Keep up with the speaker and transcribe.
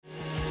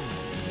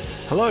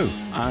Hello,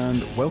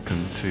 and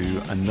welcome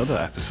to another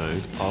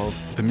episode of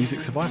the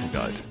Music Survival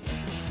Guide.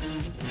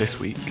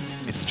 This week,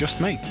 it's just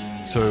me.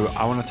 So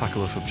I want to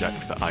tackle a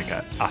subject that I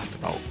get asked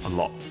about a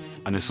lot,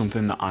 and it's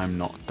something that I'm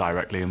not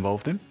directly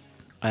involved in,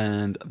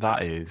 and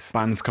that is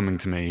bands coming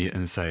to me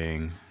and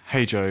saying,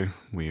 "Hey Joe,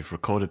 we've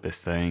recorded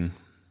this thing.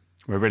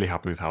 We're really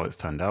happy with how it's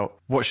turned out.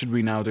 What should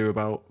we now do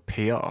about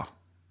PR?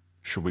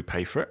 Should we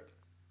pay for it?"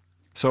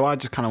 So I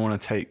just kind of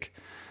want to take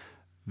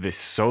this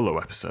solo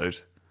episode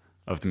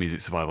of the Music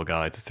Survival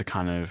Guide to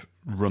kind of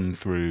run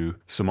through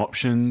some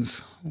options.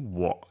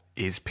 What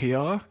is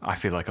PR? I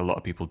feel like a lot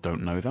of people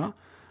don't know that.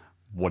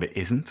 What it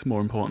isn't, more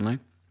importantly,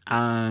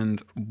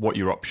 and what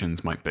your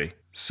options might be.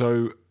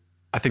 So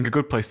I think a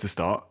good place to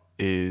start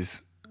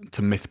is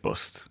to myth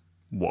bust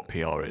what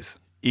PR is.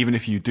 Even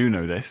if you do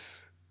know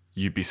this,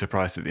 you'd be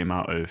surprised at the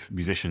amount of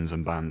musicians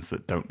and bands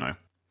that don't know.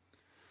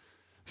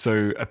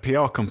 So a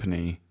PR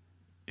company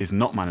is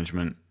not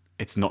management,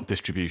 it's not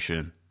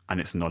distribution, and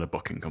it's not a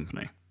booking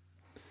company.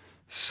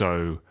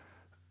 So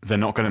they're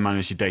not going to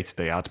manage your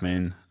day-to-day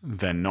admin.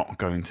 They're not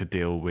going to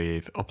deal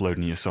with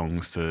uploading your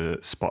songs to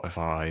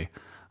Spotify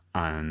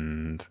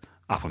and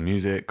Apple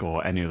Music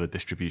or any other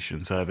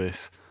distribution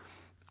service.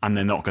 And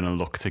they're not going to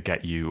look to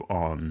get you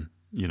on,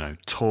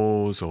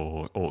 tours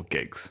or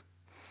gigs.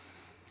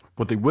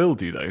 What they will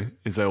do, though,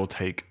 is they will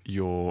take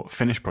your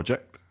finished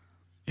project.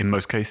 In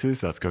most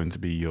cases, that's going to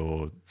be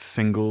your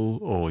single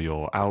or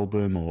your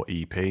album or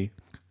EP,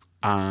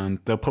 and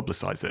they'll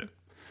publicize it.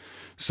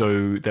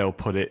 So they'll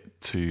put it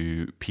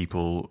to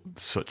people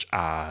such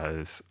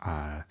as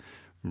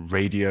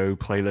radio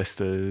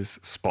playlisters,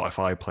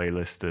 Spotify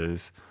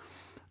playlisters,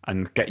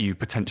 and get you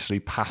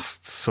potentially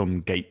past some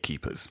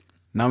gatekeepers.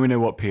 Now we know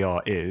what PR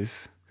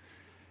is.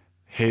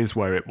 Here's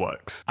where it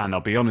works. And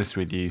I'll be honest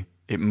with you,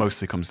 it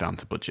mostly comes down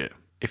to budget.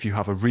 If you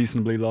have a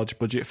reasonably large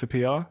budget for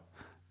PR,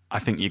 I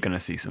think you're going to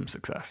see some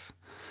success.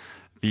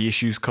 The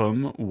issues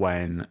come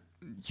when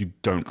you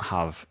don't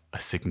have a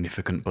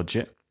significant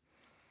budget.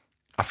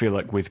 I feel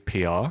like with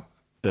PR,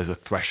 there's a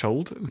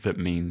threshold that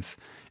means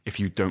if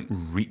you don't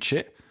reach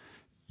it,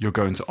 you're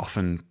going to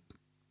often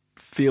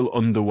feel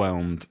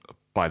underwhelmed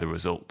by the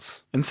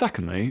results. And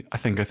secondly, I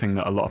think a thing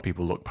that a lot of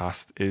people look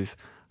past is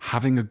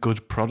having a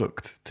good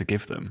product to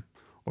give them,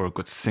 or a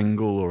good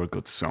single or a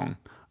good song.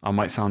 I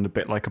might sound a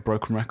bit like a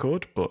broken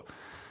record, but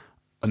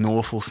an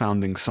awful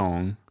sounding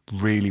song,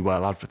 really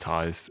well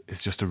advertised,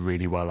 is just a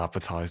really well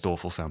advertised,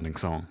 awful sounding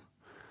song.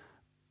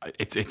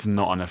 It's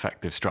not an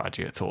effective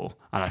strategy at all.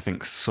 And I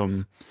think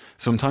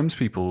sometimes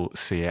people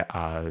see it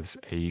as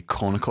a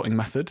corner cutting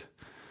method.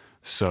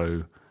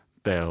 So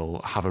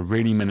they'll have a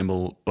really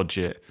minimal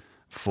budget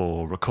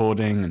for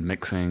recording and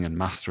mixing and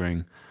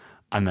mastering,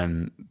 and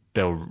then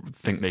they'll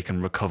think they can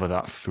recover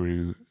that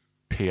through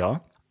PR.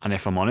 And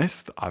if I'm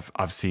honest,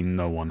 I've seen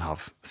no one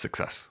have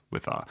success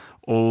with that.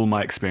 All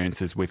my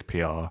experiences with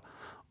PR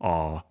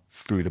are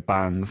through the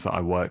bands that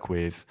I work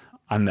with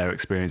and their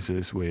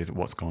experiences with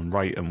what's gone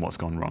right and what's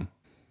gone wrong.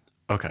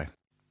 Okay,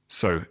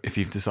 so if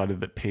you've decided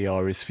that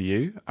PR is for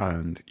you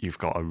and you've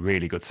got a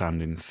really good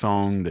sounding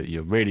song that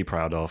you're really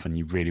proud of and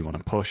you really want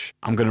to push,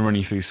 I'm going to run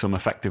you through some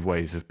effective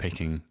ways of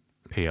picking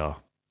PR.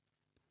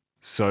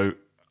 So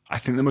I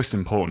think the most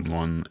important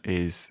one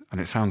is,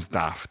 and it sounds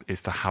daft,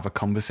 is to have a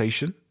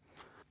conversation.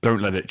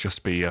 Don't let it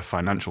just be a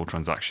financial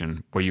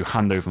transaction where you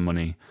hand over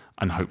money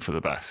and hope for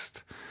the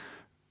best.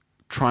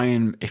 Try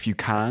and, if you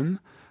can,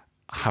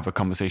 have a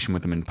conversation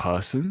with them in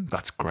person.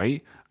 That's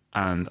great.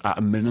 And at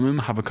a minimum,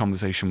 have a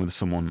conversation with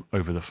someone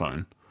over the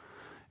phone.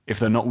 If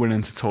they're not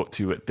willing to talk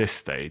to you at this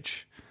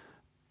stage,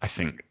 I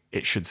think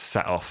it should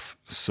set off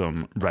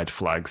some red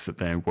flags that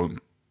they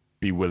won't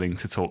be willing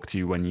to talk to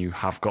you when you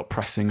have got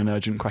pressing and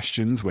urgent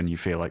questions, when you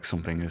feel like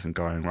something isn't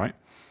going right.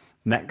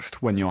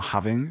 Next, when you're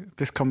having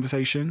this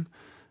conversation,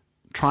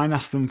 try and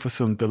ask them for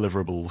some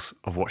deliverables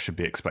of what should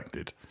be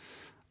expected.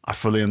 I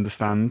fully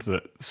understand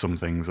that some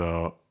things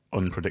are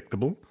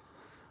unpredictable,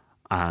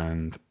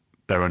 and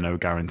there are no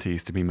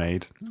guarantees to be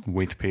made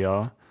with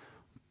PR.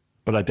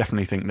 But I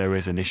definitely think there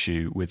is an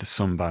issue with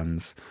some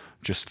bands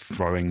just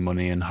throwing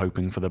money and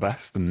hoping for the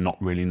best and not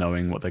really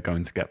knowing what they're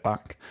going to get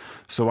back.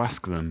 So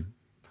ask them,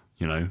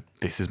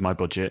 this is my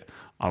budget.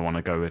 I want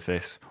to go with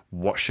this.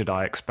 What should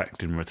I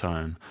expect in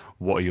return?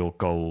 What are your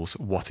goals?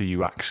 What are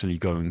you actually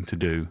going to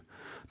do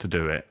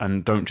it?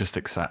 And don't just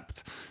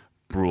accept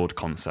broad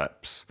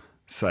concepts.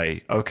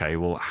 Say, okay,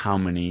 well, how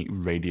many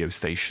radio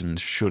stations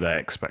should I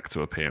expect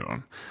to appear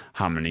on?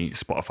 How many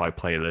Spotify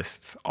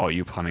playlists are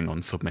you planning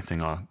on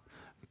submitting our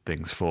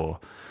things for?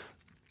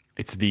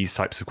 It's these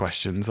types of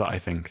questions that I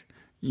think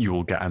you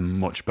will get a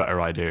much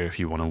better idea if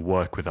you want to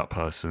work with that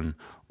person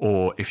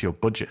or if your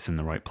budget's in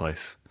the right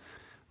place.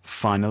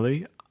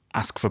 Finally,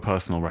 ask for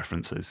personal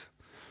references.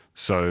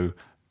 So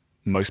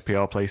most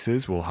PR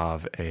places will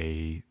have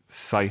a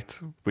site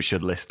which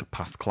should list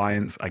past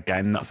clients.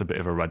 Again, that's a bit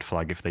of a red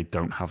flag if they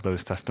don't have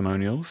those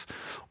testimonials.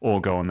 Or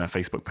go on their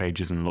Facebook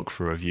pages and look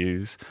for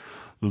reviews.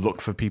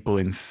 Look for people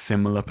in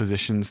similar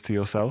positions to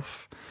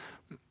yourself,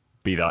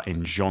 be that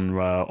in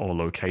genre or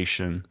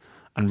location,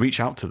 and reach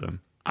out to them.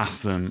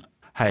 Ask them,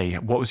 hey,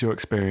 what was your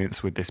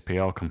experience with this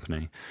PR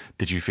company?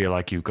 Did you feel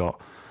like you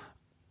got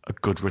a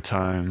good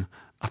return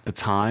at the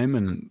time,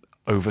 and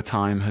over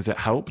time has it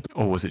helped?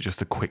 Or was it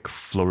just a quick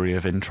flurry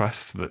of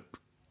interest that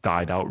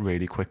died out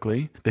really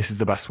quickly? This is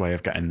the best way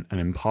of getting an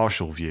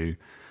impartial view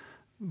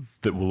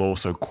that will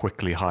also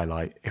quickly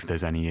highlight if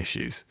there's any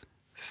issues.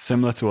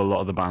 Similar to a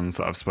lot of the bands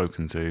that I've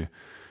spoken to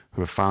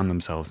who have found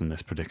themselves in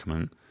this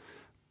predicament,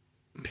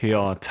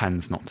 PR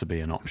tends not to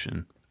be an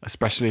option,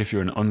 especially if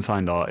you're an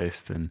unsigned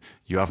artist and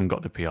you haven't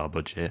got the PR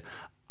budget.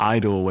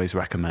 I'd always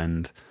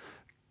recommend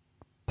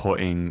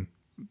putting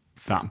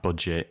that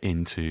budget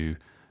into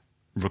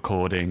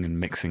recording and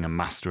mixing and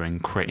mastering,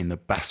 creating the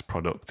best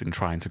product and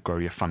trying to grow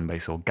your fan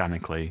base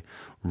organically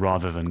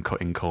rather than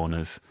cutting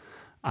corners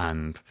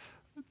and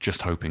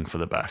just hoping for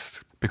the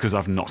best, because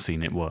I've not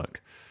seen it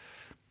work.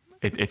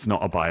 It's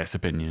not a biased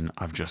opinion.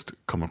 I've just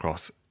come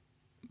across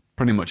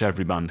pretty much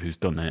every band who's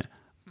done it.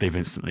 They've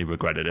instantly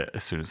regretted it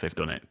as soon as they've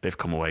done it. They've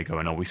come away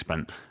going, oh, we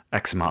spent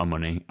X amount of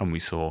money and we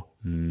saw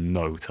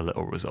no to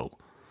little result.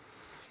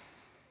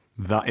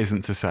 That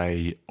isn't to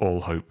say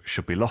all hope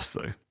should be lost,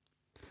 though.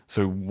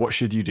 So what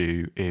should you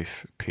do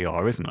if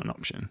PR isn't an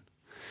option?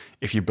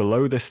 If you're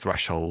below this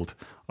threshold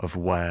of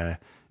where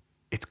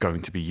it's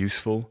going to be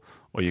useful,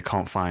 or you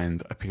can't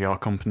find a PR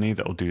company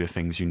that will do the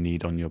things you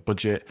need on your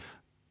budget,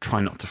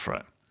 try not to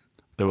fret.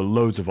 There are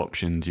loads of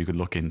options you could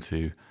look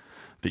into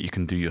that you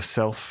can do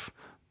yourself,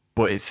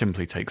 but it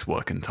simply takes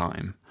work and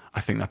time.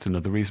 I think that's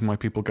another reason why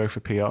people go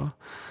for PR.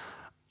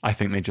 I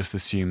think they just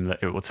assume that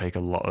it will take a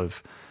lot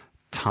of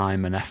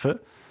time and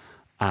effort,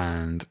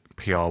 and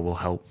PR will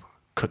help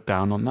cut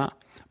down on that.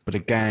 But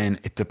again,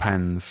 it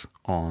depends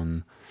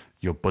on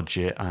your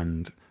budget,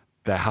 and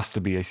there has to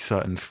be a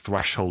certain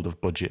threshold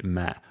of budget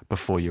met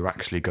before you're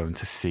actually going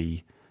to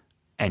see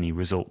any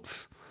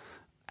results.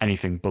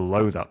 Anything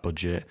below that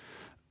budget,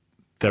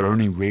 they're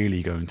only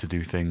really going to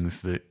do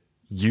things that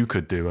you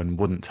could do and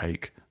wouldn't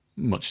take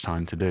much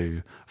time to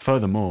do.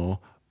 Furthermore,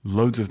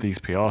 loads of these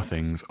PR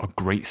things are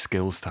great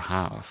skills to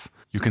have.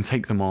 You can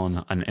take them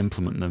on and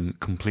implement them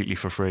completely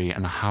for free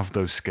and have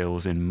those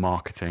skills in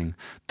marketing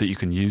that you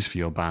can use for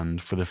your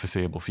band for the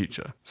foreseeable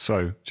future.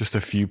 So just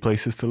a few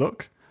places to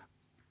look.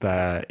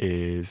 There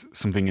is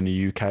something in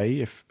the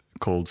UK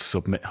called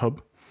Submit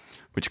Hub,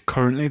 which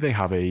currently they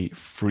have a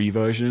free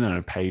version and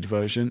a paid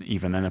version.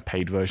 Even then, a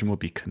paid version will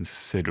be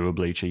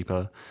considerably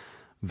cheaper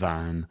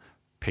than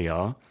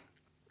PR.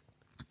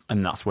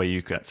 And that's where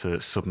you get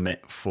to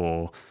submit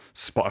for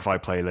Spotify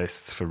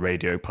playlists, for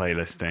radio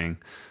playlisting.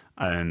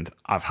 And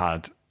I've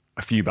had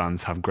a few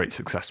bands have great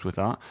success with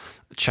that.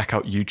 Check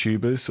out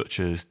YouTubers such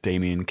as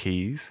Damien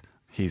Keys.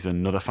 He's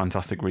another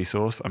fantastic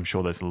resource. I'm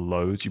sure there's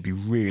loads. You'd be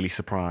really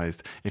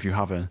surprised if you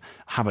have an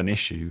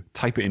issue,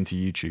 type it into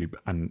YouTube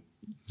and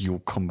you'll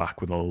come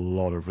back with a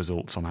lot of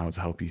results on how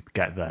to help you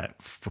get there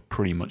for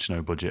pretty much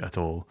no budget at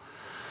all.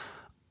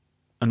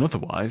 And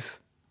otherwise,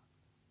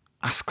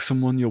 ask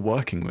someone you're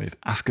working with.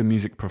 Ask a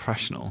music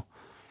professional.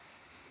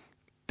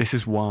 This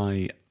is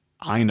why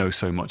I know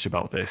so much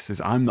about this, is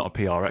I'm not a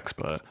PR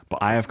expert, but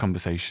I have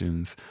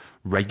conversations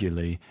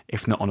regularly,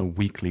 if not on a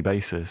weekly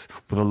basis,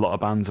 with a lot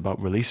of bands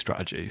about release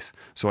strategies.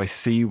 So I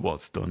see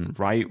what's done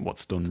right,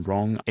 what's done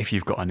wrong. If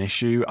you've got an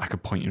issue, I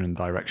could point you in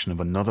the direction of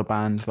another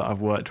band that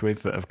I've worked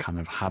with that have kind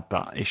of had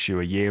that issue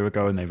a year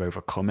ago and they've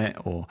overcome it,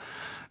 or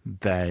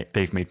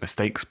they've made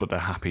mistakes, but they're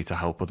happy to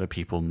help other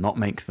people not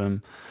make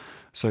them.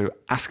 So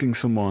asking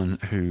someone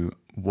who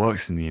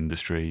works in the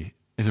industry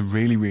is a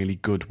really, really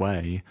good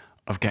way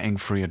of getting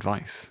free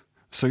advice.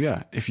 So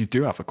yeah, if you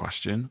do have a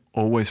question,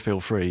 always feel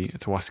free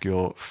to ask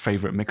your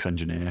favorite mix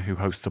engineer who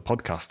hosts a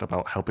podcast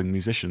about helping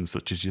musicians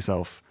such as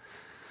yourself,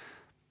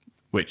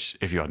 which,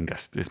 if you hadn't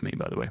guessed, is me,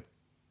 by the way.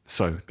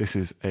 So this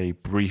is a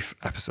brief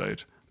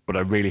episode, but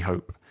I really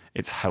hope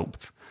it's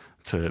helped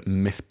to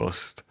myth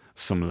bust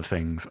some of the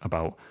things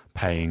about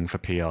paying for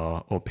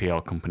PR or PR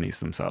companies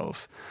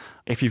themselves.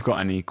 If you've got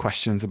any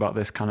questions about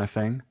this kind of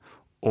thing,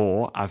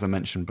 or as I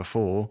mentioned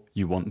before,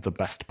 you want the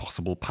best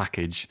possible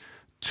package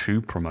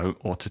to promote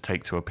or to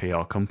take to a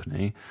PR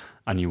company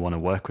and you want to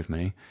work with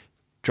me,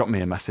 drop me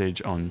a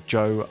message on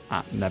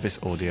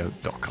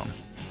joe@nevisaudio.com,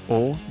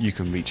 or you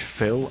can reach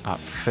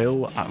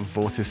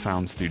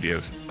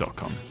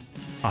phil@vortissoundstudios.com.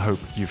 I hope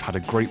you've had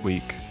a great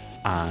week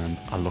and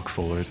I look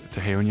forward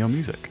to hearing your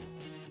music.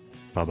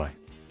 Bye bye.